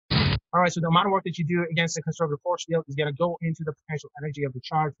All right, so the amount of work that you do against the conservative force field is going to go into the potential energy of the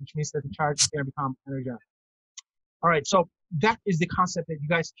charge, which means that the charge is going to become energized. All right, so that is the concept that you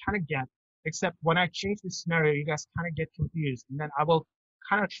guys kind of get, except when I change the scenario, you guys kind of get confused. And then I will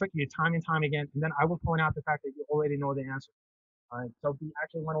kind of trick you time and time again, and then I will point out the fact that you already know the answer. All right, so we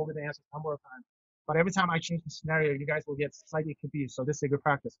actually went over the answer a number of times. But every time I change the scenario, you guys will get slightly confused. So this is a good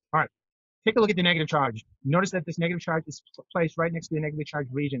practice. All right, take a look at the negative charge. Notice that this negative charge is placed right next to the negatively charged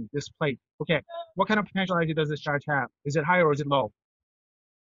region, this plate. Okay, what kind of potential energy does this charge have? Is it high or is it low?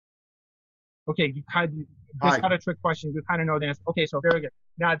 Okay, you kind of, this kind of trick question, you kind of know the answer. Okay, so very good.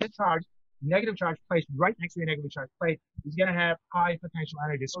 Now this charge, negative charge placed right next to a negatively charged plate, is going to have high potential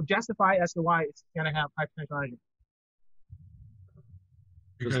energy. So justify as to why it's going to have high potential energy.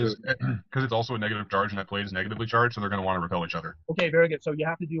 Because it's also a negative charge and that plate is negatively charged, so they're going to want to repel each other. Okay, very good. So you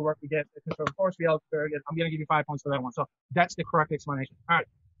have to do work to get the conservative force field. Very good. I'm going to give you 5 points for that one. So that's the correct explanation. All right.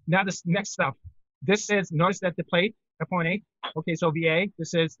 Now this next stuff. This says, notice that the plate at point A. Okay, so VA,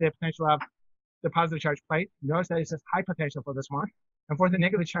 this is the potential of the positive charge plate. Notice that it says high potential for this one. And for the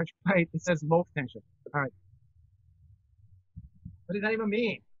negative charge plate, it says low potential. All right. What does that even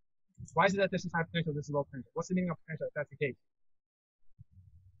mean? Why is it that this is high potential, this is low potential? What's the meaning of potential if that's the case?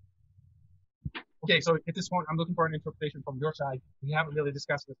 Okay, so at this point, I'm looking for an interpretation from your side. We haven't really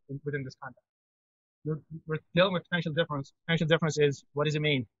discussed this within this context. We're dealing with potential difference. Potential difference is, what does it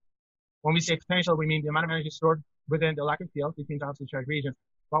mean? When we say potential, we mean the amount of energy stored within the electric field between the opposite charge regions.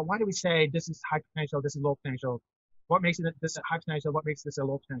 But why do we say this is high potential, this is low potential? What makes it this a high potential? What makes this a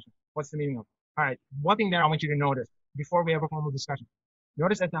low potential? What's the meaning of it? All right, one thing that I want you to notice before we have a formal discussion.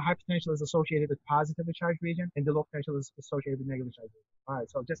 Notice that the high potential is associated with positively charged region and the low potential is associated with negatively charged region. All right,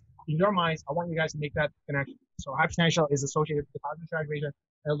 so just in your minds, I want you guys to make that connection. So high potential is associated with the positive charged region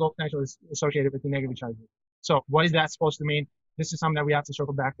and low potential is associated with the negatively charged region. So what is that supposed to mean? This is something that we have to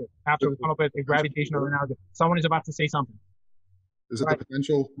circle back to after we come up with a gravitational analogy. Someone is about to say something. Is it the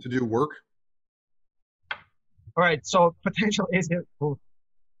potential to do work? All right, so potential is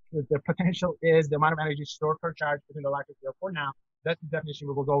the potential is the amount of energy stored per charge within the electric field. For now, that's the definition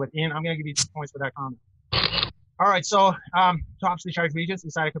we will go with. And I'm going to give you 2 points for that comment. All right, so to oppositely charged regions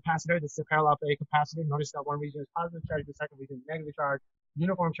inside a capacitor, this is a parallel plate capacitor. Notice that one region is positive charge, the second region is negative charge.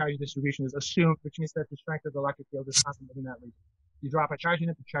 Uniform charge distribution is assumed, which means that the strength of the electric field is constant within that region. You drop a charge in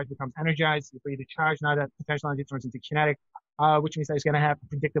it, the charge becomes energized. You free the charge, now that potential energy turns into kinetic, which means that it's going to have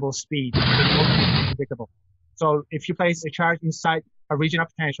predictable speed. Predictable. So if you place a charge inside a region of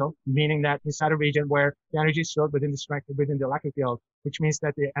potential, meaning that inside a region where the energy is stored within the strength within the electric field, which means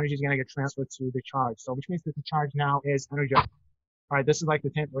that the energy is going to get transferred to the charge. So which means that the charge now is energized. All right, this is like the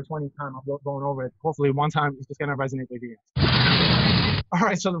 10th or 20th time I'm going over it. Hopefully one time it's just going to resonate with you. All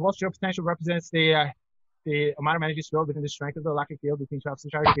right, so the voltage potential represents the amount of energy stored within the strength of the electric field between two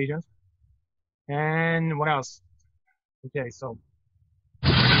opposite charge regions. And what else? Okay, so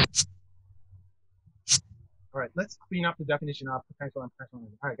all right, let's clean up the definition of potential and potential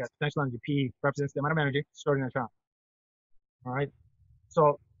energy. All right, guys, potential energy, P, represents the amount of energy stored in a charge. All right,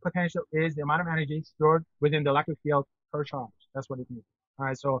 so potential is the amount of energy stored within the electric field per charge. That's what it means. All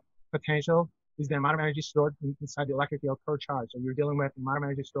right, so potential is the amount of energy stored inside the electric field per charge. So you're dealing with the amount of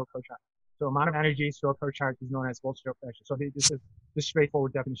energy stored per charge. So amount of energy stored per charge is known as voltage of potential. So this is the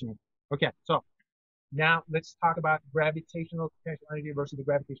straightforward definition. Okay, so now let's talk about gravitational potential energy versus the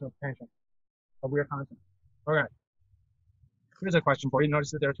gravitational potential. A weird concept. Okay. Here's a question for you. Notice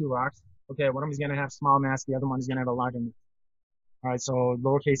that there are two rocks. Okay, one of them is going to have small mass, the other one is going to have a larger mass. All right, so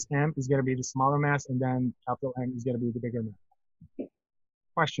lowercase m is going to be the smaller mass, and then capital M is going to be the bigger mass.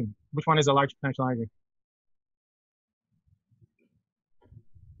 Question, which one is a large potential energy?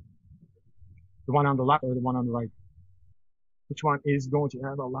 The one on the left or the one on the right? Which one is going to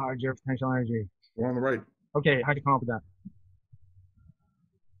have a larger potential energy? The one on the right. Okay, how'd you come up with that?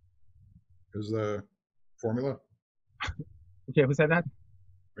 Is the formula? Okay, who said that?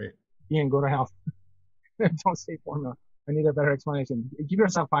 Right. Ian, go to hell. Don't say formula. I need a better explanation. Give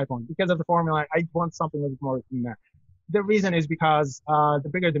yourself 5 points. Because of the formula, I want something a little bit more than that. The reason is because the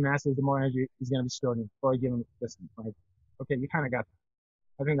bigger the mass is, the more energy is going to be stored in for a given distance, right? Okay, you kind of got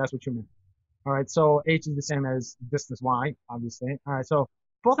that. I think that's what you meant. All right, so h is the same as distance y, obviously. All right, so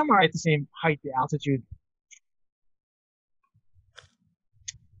both of them are at the same height, the altitude.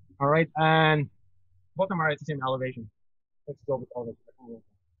 All right, and both of them are at the same elevation. Let's go with elevation.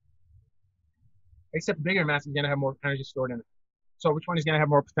 Except bigger mass is going to have more energy stored in it. So which one is going to have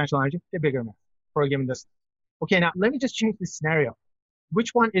more potential energy? The bigger mass for a given distance. Okay, now let me just change the scenario.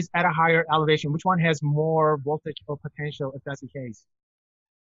 Which one is at a higher elevation? Which one has more voltage or potential if that's the case?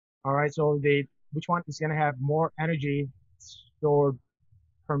 All right, so which one is going to have more energy stored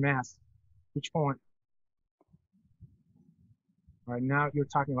per mass? Which point? All right, now you're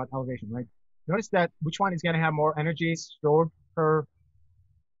talking about elevation, right? Notice that which one is going to have more energy stored per,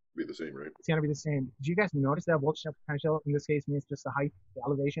 Be the same, right? it's going to be the same. Did you guys notice that voltage and potential in this case means just the height, the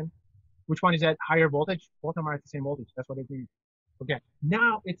elevation? Which one is at higher voltage? Both of them are at the same voltage. That's what it means. Okay,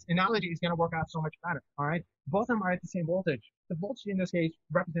 now its analogy is going to work out so much better, all right? Both of them are at the same voltage. The voltage in this case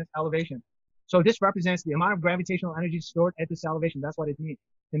represents elevation. So this represents the amount of gravitational energy stored at this elevation. That's what it means.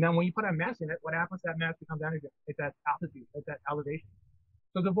 And then when you put a mass in it, what happens? That mass becomes energy at that altitude, at that elevation.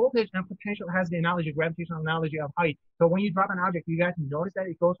 So the voltage and potential has the analogy, gravitational analogy of height. So when you drop an object, you guys notice that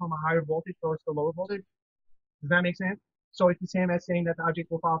it goes from a higher voltage towards the lower voltage. Does that make sense? So it's the same as saying that the object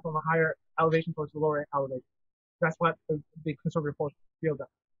will fall from a higher elevation towards the lower elevation. That's what the conservative force field does.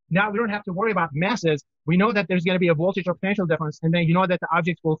 Now we don't have to worry about masses. We know that there's going to be a voltage or potential difference, and then you know that the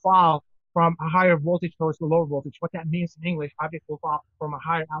objects will fall from a higher voltage towards the lower voltage. What that means in English, objects will fall from a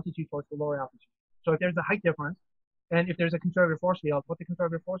higher altitude towards the lower altitude. So if there's a height difference, and if there's a conservative force field, what the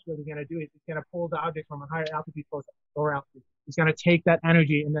conservative force field is going to do is it's going to pull the object from a higher altitude towards the lower altitude. It's going to take that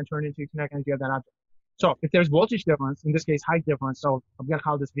energy and then turn it into kinetic energy of that object. So if there's voltage difference, in this case height difference, so I'm going to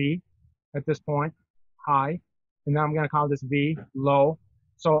call this V at this point, high, and then I'm going to call this V, low.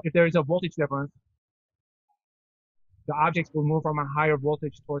 So if there is a voltage difference, the objects will move from a higher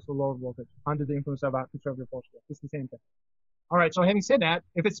voltage towards the lower voltage under the influence of a conservative force field. It's the same thing. All right, so having said that,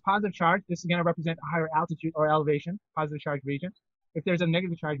 if it's positive charge, this is going to represent a higher altitude or elevation, positive charge region. If there's a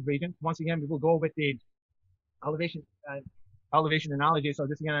negative charge region, once again, we will go with the elevation analogy. So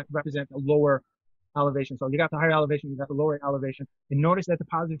this is going to represent a lower elevation. So you got the higher elevation, you got the lower elevation. And notice that the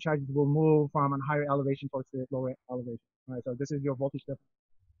positive charges will move from a higher elevation towards the lower elevation. All right, so this is your voltage difference.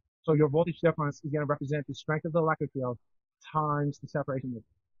 So your voltage difference is going to represent the strength of the electric field times the separation distance.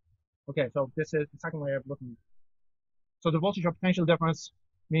 Okay, so this is the second way of looking at it. So the voltage or potential difference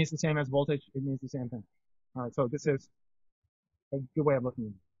means the same as voltage. It means the same thing. All right, so this is a good way of looking at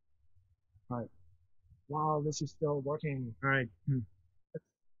it. All right. Wow, this is still working. All right. Let's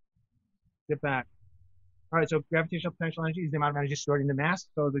get back. All right, so gravitational potential energy is the amount of energy stored in the mass.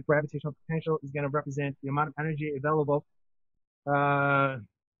 So the gravitational potential is going to represent the amount of energy available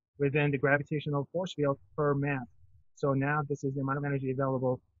within the gravitational force field per mass. So now this is the amount of energy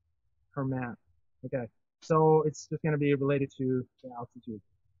available per mass. Okay, so it's just going to be related to the altitude.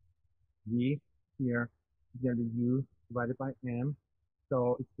 V here is going to be U divided by M.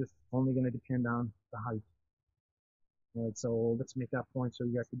 So it's just only going to depend on the height. All right, so let's make that point so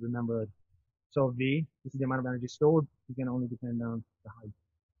you guys can remember it. So V, this is the amount of energy stored, is going to only depend on the height.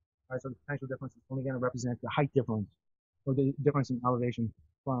 All right, so the potential difference is only going to represent the height difference, or the difference in elevation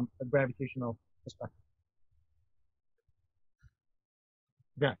from a gravitational perspective.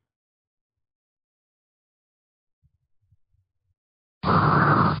 Okay.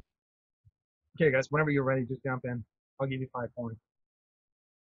 Okay, guys, whenever you're ready, just jump in. I'll give you 5 points.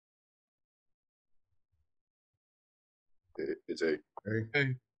 It's A.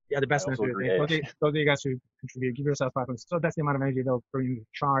 Hey, Yeah, the best I also answer agree. is those are you guys who contribute. Give yourself 5 points. So that's the amount of energy available for you to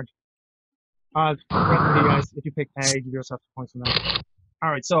charge. The rest of you guys, if you pick A, give yourself 2 points on that. All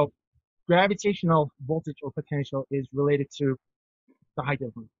right, so gravitational voltage or potential is related to the height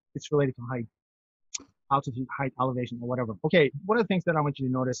difference. It's related to height, altitude, height, elevation, or whatever. Okay, one of the things that I want you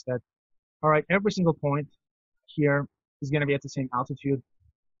to notice that, all right, every single point here is going to be at the same altitude.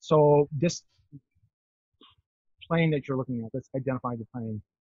 So this plane that you're looking at, let's identify the plane.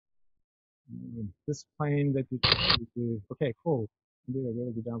 This plane that you, okay, cool. You did a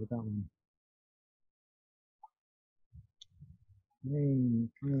really good job with that one.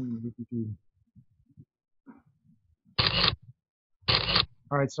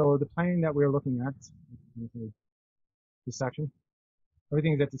 All right, so the plane that we're looking at, this section,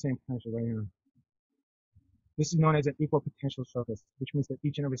 everything is at the same potential right here. This is known as an equal potential surface, which means that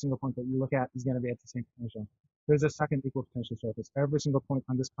each and every single point that you look at is going to be at the same potential. There's a second equal potential surface. Every single point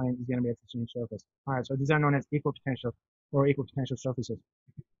on this plane is going to be at the same surface. All right, so these are known as equal potential or equal potential surfaces.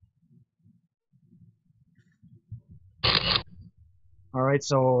 All right,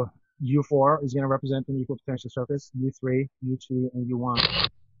 so U4 is going to represent an equal potential surface, U3, U2, and U1.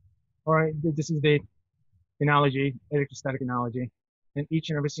 All right, this is the analogy, electrostatic analogy. And each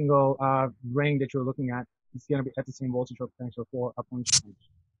and every single ring that you're looking at is going to be at the same voltage or potential for a point charge.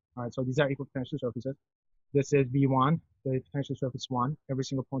 All right, so these are equal potential surfaces. This is V1, the potential surface 1. Every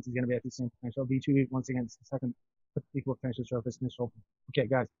single point is going to be at the same potential. V2, once again, is the second equal potential surface and so forth. Okay,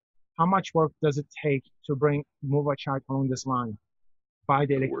 guys, how much work does it take to move a charge along this line by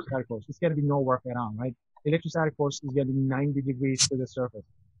the electrostatic force? It's going to be no work at all, right? Electrostatic force is going to be 90 degrees to the surface.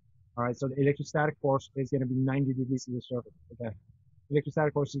 All right, so the electrostatic force is going to be 90 degrees to the surface. Okay,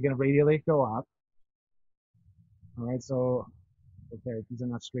 electrostatic force is going to radially go up. All right, so, okay, these are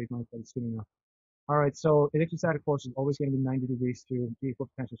not straight lines, but it's good enough. All right, so electrostatic force is always going to be 90 degrees to the equal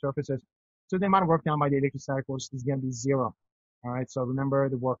potential surfaces. So the amount of work done by the electrostatic force is going to be 0. All right, so remember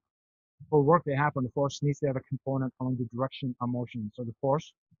the work. For work to happen, the force needs to have a component along the direction of motion. So the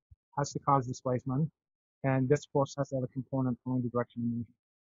force has to cause displacement, and this force has to have a component along the direction of motion.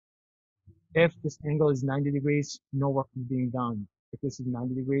 If this angle is 90 degrees, no work is being done. If this is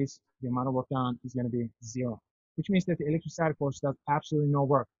 90 degrees, the amount of work done is going to be 0, which means that the electrostatic force does absolutely no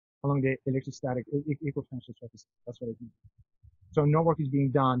work along the electrostatic equal potential surfaces. That's what it means. So no work is being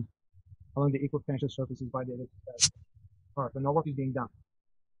done along the equal potential surfaces by the electrostatic force. All right, so no work is being done.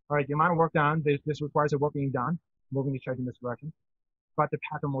 All right, the amount of work done, this requires a work being done, moving the charge in this direction, but the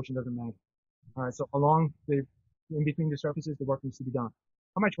path of motion doesn't matter. All right, so in between the surfaces, the work needs to be done.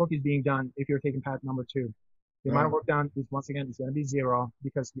 How much work is being done if you're taking path number 2? The amount of work done is, once again, is going to be 0,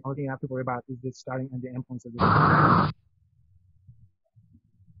 because the only thing you have to worry about is the starting and the end points of the. All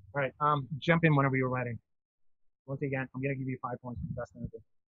right, jump in whenever you're ready. Once again, I'm going to give you 5 points for the best answer.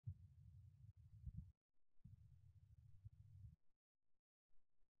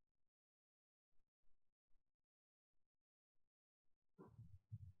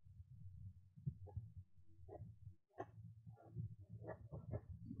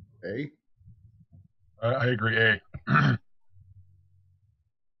 A. I agree. A.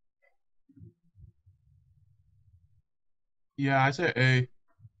 Yeah, I say A.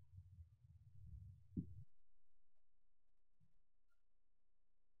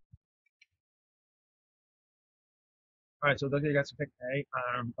 All right, so those of you guys who picked A,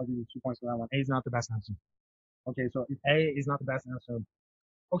 I'll give you 2 points for that one. A is not the best answer. Okay, so if A is not the best answer,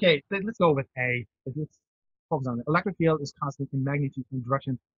 okay, let's go with A. Let's focus on it. Electric field is constant in magnitude and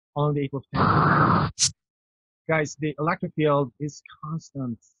direction along the equal potential. Guys, the electric field is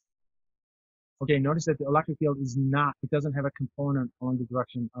constant. Okay, notice that the electric field is not, it doesn't have a component along the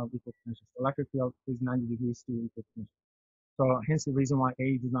direction of equal potentials. The electric field is 90 degrees to equal potential. So hence the reason why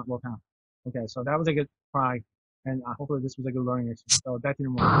A does not work out. Okay, so that was a good try, and hopefully this was a good learning experience. So that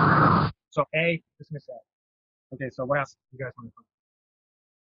didn't work. So A, dismiss that. Okay, so what else you guys want to find?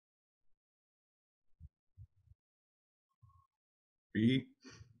 B.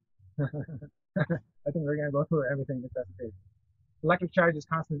 I think we're gonna go through everything if that's the case. Electric charge is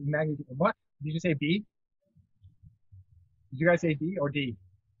constant in magnitude. What? Did you say B? Did you guys say B or D?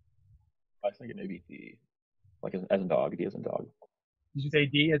 I was thinking maybe D, like as in dog. D as in dog. Did you say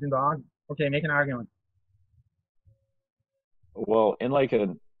D as in dog? Okay, make an argument. Well, in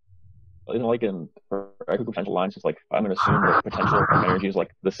equal potential lines, it's like I'm gonna assume the potential of energy is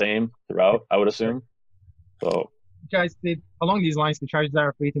like the same throughout. I would assume. So Guys, along these lines, the charges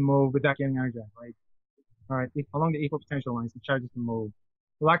are free to move without getting energized, right? All right, along the equal potential lines, the charges can move.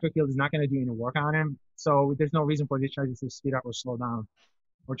 The electric field is not going to do any work on them, so there's no reason for these charges to speed up or slow down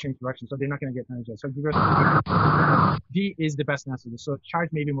or change direction, so they're not going to get energized. So D is the best answer. So charge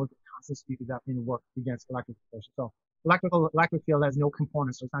may be moved at constant speed without any work against electric force. So electric field has no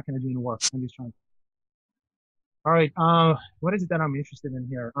components, so it's not going to do any work on these charges. All right, what is it that I'm interested in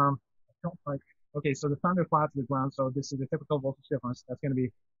here? I don't like. Okay, so the thundercloud to the ground. So this is the typical voltage difference.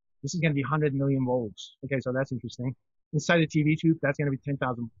 This is going to be 100 million volts. Okay, so that's interesting. Inside the TV tube, that's going to be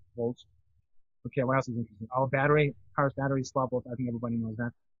 10,000 volts. Okay, what else is interesting? Our car's battery is 12 volts. I think everybody knows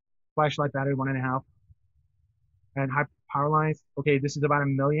that. Flashlight battery, 1.5. And high power lines. Okay, this is about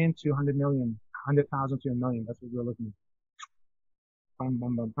 1 million to 100 million, 100,000 to 1 million. That's what we're looking at.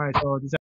 All right, so this